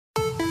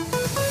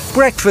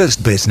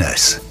Breakfast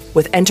Business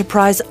with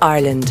Enterprise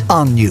Ireland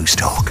on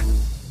Newstalk.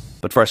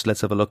 But first,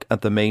 let's have a look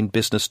at the main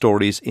business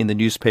stories in the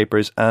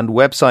newspapers and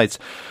websites.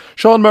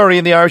 Sean Murray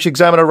in the Irish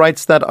Examiner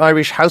writes that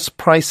Irish house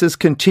prices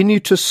continue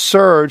to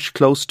surge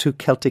close to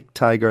Celtic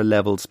Tiger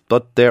levels,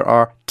 but there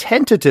are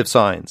tentative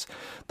signs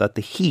that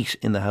the heat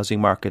in the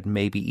housing market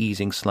may be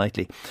easing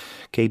slightly.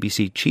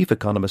 KBC chief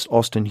economist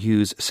Austin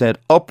Hughes said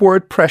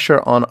upward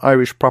pressure on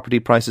Irish property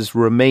prices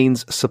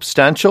remains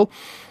substantial,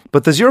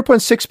 but the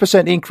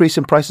 0.6% increase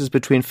in prices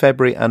between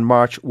February and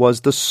March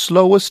was the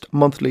slowest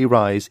monthly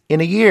rise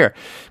in a year.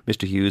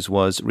 Mr. Hughes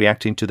was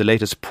reacting to the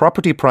latest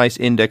property price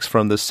index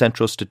from the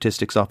Central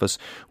Statistics Office,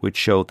 which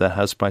showed that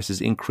house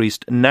prices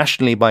increased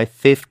nationally by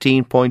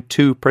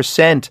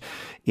 15.2%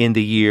 in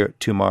the year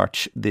to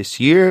March this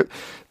year.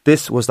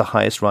 This was the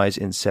highest rise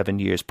in 7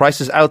 years.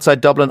 Prices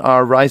outside Dublin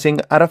are rising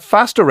at a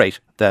faster rate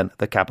than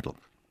the capital.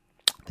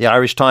 The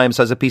Irish Times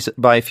has a piece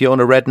by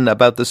Fiona Redden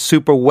about the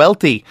super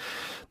wealthy.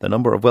 The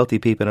number of wealthy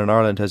people in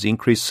Ireland has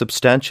increased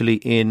substantially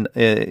in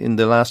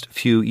the last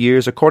few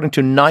years. According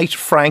to Knight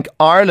Frank,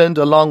 Ireland,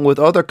 along with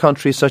other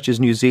countries such as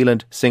New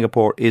Zealand,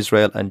 Singapore,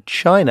 Israel and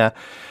China,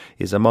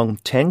 is among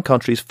 10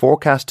 countries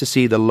forecast to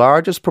see the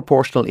largest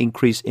proportional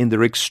increase in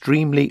their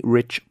extremely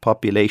rich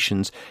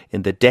populations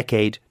in the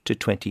decade to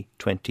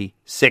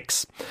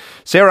 2026.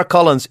 Sarah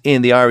Collins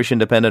in the Irish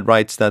Independent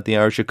writes that the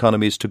Irish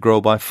economy is to grow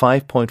by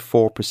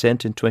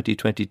 5.4% in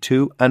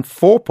 2022 and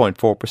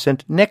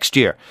 4.4% next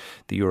year.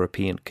 The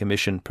European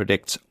Commission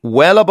predicts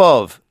well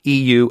above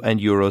EU and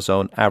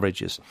Eurozone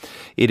averages.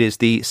 It is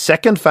the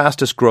second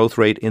fastest growth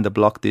rate in the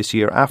bloc this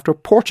year after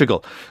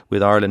Portugal,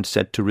 with Ireland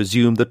set to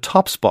resume the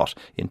top spot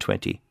in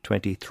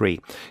 2023.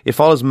 It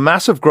follows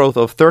massive growth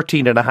of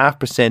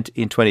 13.5%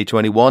 in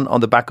 2021 on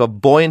the back of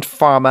buoyant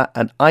pharma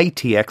and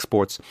IT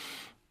exports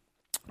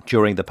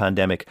during the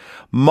pandemic.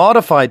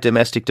 Modified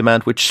domestic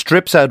demand, which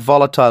strips out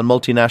volatile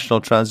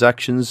multinational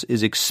transactions,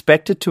 is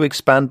expected to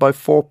expand by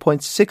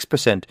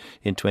 4.6%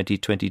 in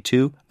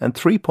 2022 and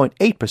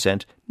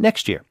 3.8%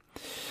 next year.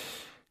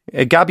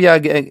 Gabia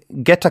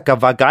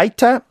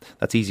Getakavagaita,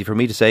 that's easy for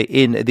me to say,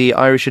 in the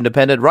Irish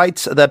Independent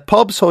writes that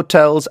pubs,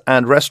 hotels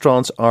and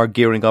restaurants are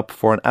gearing up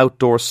for an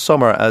outdoor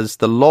summer as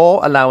the law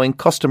allowing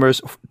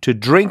customers to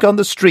drink on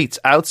the streets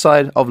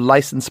outside of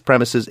licensed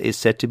premises is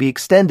set to be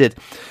extended.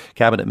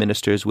 Cabinet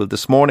ministers will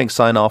this morning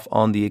sign off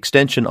on the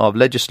extension of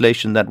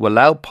legislation that will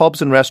allow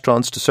pubs and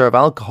restaurants to serve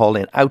alcohol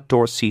in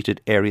outdoor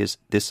seated areas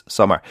this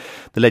summer.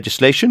 The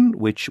legislation,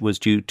 which was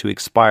due to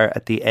expire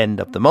at the end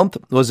of the month,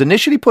 was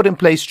initially put in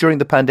place during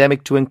the pandemic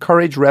to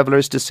encourage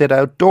revellers to sit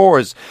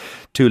outdoors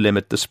to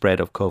limit the spread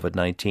of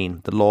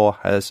COVID-19. The law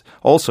has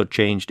also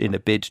changed in a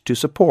bid to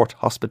support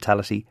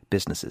hospitality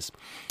businesses.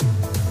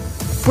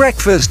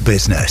 Breakfast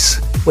Business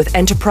with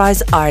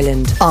Enterprise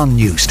Ireland on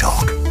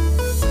Newstalk.